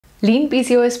Lean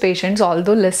PCOS patients,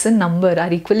 although less in number,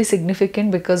 are equally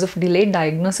significant because of delayed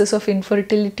diagnosis of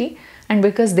infertility and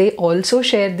because they also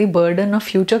share the burden of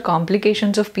future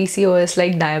complications of PCOS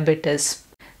like diabetes.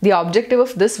 The objective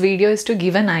of this video is to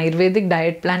give an Ayurvedic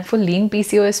diet plan for lean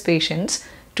PCOS patients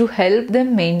to help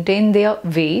them maintain their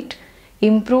weight,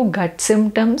 improve gut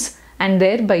symptoms, and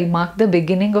thereby mark the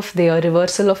beginning of their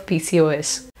reversal of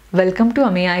PCOS. Welcome to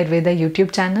Ayurveda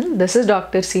YouTube channel. This is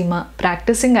Dr. Seema,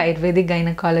 practicing Ayurvedic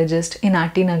gynecologist in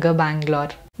RT Nagar,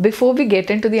 Bangalore. Before we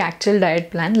get into the actual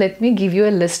diet plan, let me give you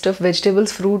a list of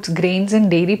vegetables, fruits, grains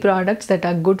and dairy products that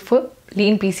are good for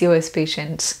lean PCOS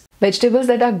patients. Vegetables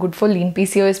that are good for lean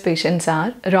PCOS patients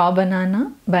are raw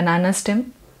banana, banana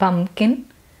stem, pumpkin,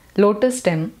 lotus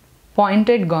stem,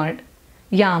 pointed gourd,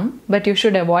 yam, but you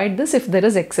should avoid this if there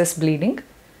is excess bleeding,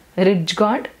 ridge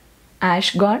gourd,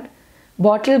 ash gourd,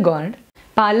 bottle gourd,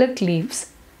 palak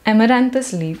leaves,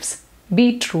 amaranthus leaves,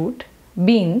 beetroot,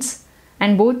 beans,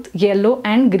 and both yellow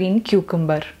and green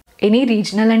cucumber. Any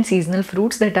regional and seasonal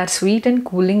fruits that are sweet and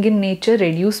cooling in nature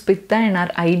reduce pitta and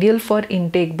are ideal for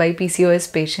intake by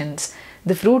PCOS patients.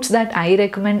 The fruits that I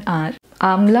recommend are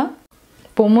amla,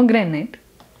 pomegranate,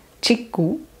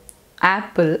 chikku,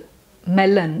 apple,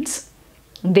 melons,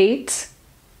 dates,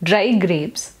 dry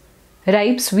grapes,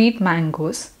 ripe sweet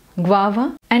mangoes,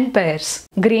 guava and pears.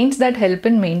 Grains that help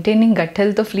in maintaining gut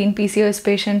health of lean PCOS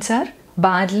patients are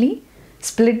barley,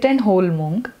 split and whole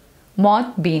moong,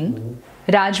 moth bean,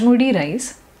 rajmudi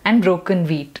rice and broken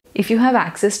wheat. If you have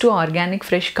access to organic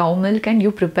fresh cow milk and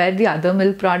you prepare the other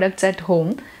milk products at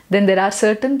home, then there are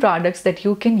certain products that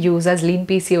you can use as lean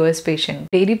PCOS patient.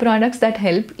 Dairy products that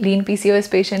help lean PCOS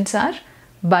patients are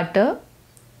butter,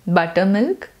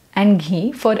 buttermilk and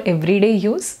ghee for everyday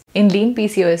use. In lean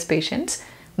PCOS patients,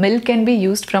 milk can be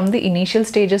used from the initial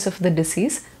stages of the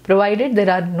disease, provided there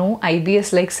are no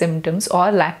IBS-like symptoms or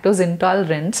lactose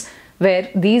intolerance, where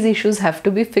these issues have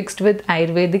to be fixed with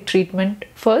Ayurvedic treatment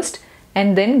first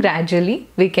and then gradually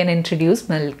we can introduce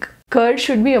milk. Curd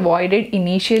should be avoided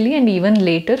initially and even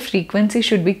later frequency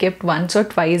should be kept once or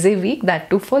twice a week, that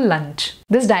too for lunch.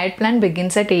 This diet plan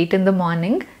begins at 8 in the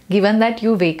morning, given that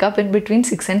you wake up in between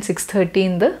 6 and 6:30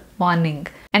 in the morning.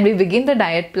 And we begin the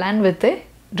diet plan with a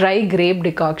dry grape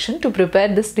decoction. To prepare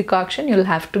this decoction, you'll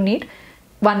have to need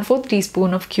 1/4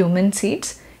 teaspoon of cumin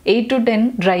seeds, 8 to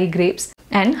 10 dry grapes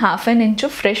and half an inch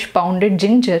of fresh pounded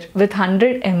ginger with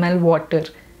 100 ml water.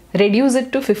 Reduce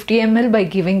it to 50 ml by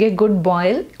giving a good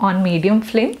boil on medium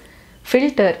flame.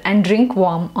 Filter and drink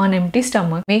warm on empty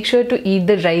stomach. Make sure to eat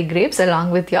the dry grapes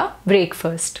along with your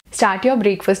breakfast. Start your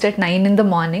breakfast at 9 in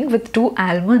the morning with 2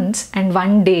 almonds and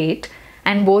 1 date,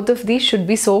 and both of these should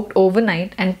be soaked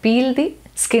overnight, and peel the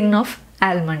skin of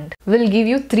almond. We'll give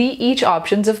you 3 each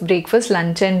options of breakfast,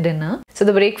 lunch and dinner. So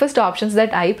the breakfast options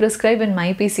that I prescribe in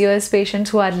my PCOS patients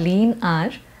who are lean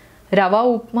are rava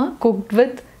upma cooked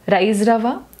with rice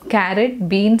rava, carrot,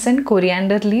 beans and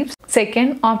coriander leaves.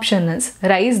 Second option is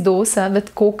rice dosa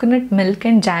with coconut milk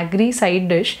and jaggery side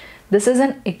dish. This is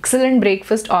an excellent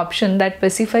breakfast option that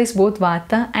pacifies both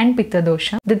vata and pitta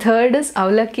dosha. The third is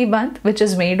avalakki bath, which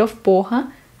is made of poha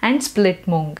and split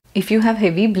moong. If you have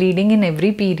heavy bleeding in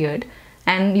every period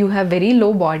and you have very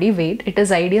low body weight, it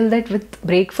is ideal that with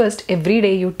breakfast every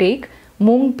day you take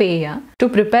moong peya. To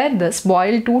prepare this,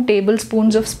 boil 2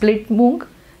 tablespoons of split moong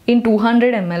in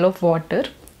 200 ml of water,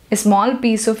 a small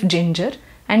piece of ginger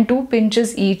and 2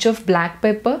 pinches each of black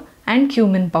pepper and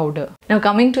cumin powder. Now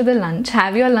coming to the lunch,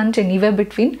 have your lunch anywhere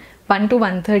between 1 to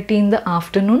 1:30 in the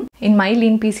afternoon. In my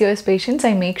lean PCOS patients,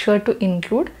 I make sure to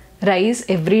include rice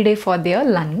every day for their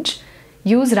lunch.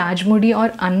 Use rajmudi or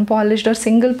unpolished or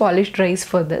single polished rice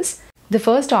for this. The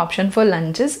first option for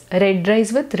lunch is red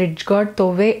rice with ridge gourd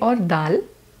tove or dal.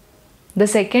 The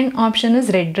second option is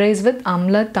red rice with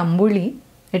amla tambuli.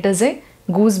 It is a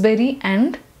gooseberry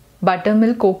and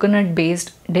buttermilk coconut based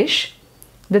dish.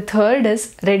 The third is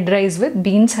red rice with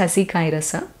beans hasi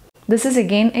kairasa. This is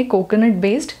again a coconut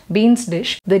based beans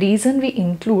dish. The reason we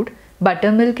include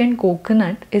buttermilk and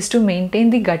coconut is to maintain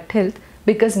the gut health,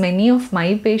 because many of my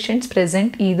patients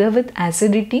present either with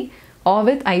acidity or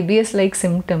with IBS like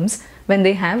symptoms when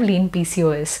they have lean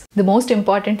PCOS. The most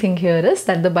important thing here is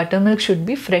that the buttermilk should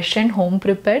be fresh and home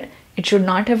prepared. It should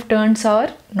not have turned sour,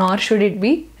 nor should it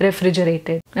be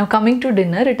refrigerated. Now coming to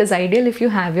dinner, it is ideal if you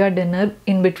have your dinner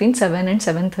in between 7 and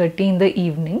 7:30 in the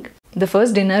evening. The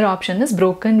first dinner option is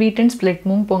broken wheat and split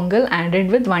moong pongal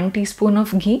added with 1 teaspoon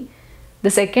of ghee.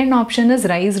 The second option is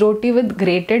rice roti with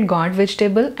grated gourd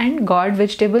vegetable and gourd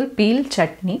vegetable peel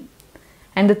chutney.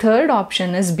 And the third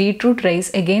option is beetroot rice,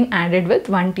 again added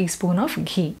with 1 teaspoon of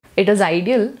ghee. It is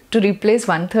ideal to replace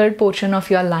 1/3 portion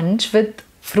of your lunch with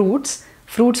fruits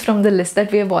fruits from the list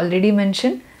that we have already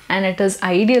mentioned, and it is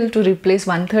ideal to replace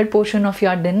 1/3 portion of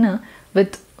your dinner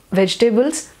with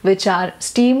vegetables which are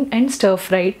steamed and stir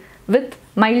fried with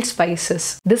mild spices.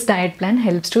 This diet plan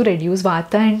helps to reduce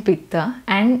vata and pitta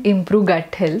and improve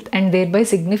gut health, and thereby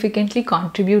significantly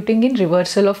contributing in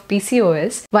reversal of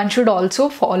PCOS. One should also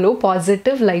follow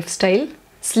positive lifestyle,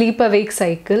 sleep awake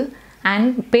cycle,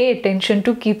 and pay attention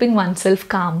to keeping oneself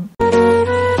calm.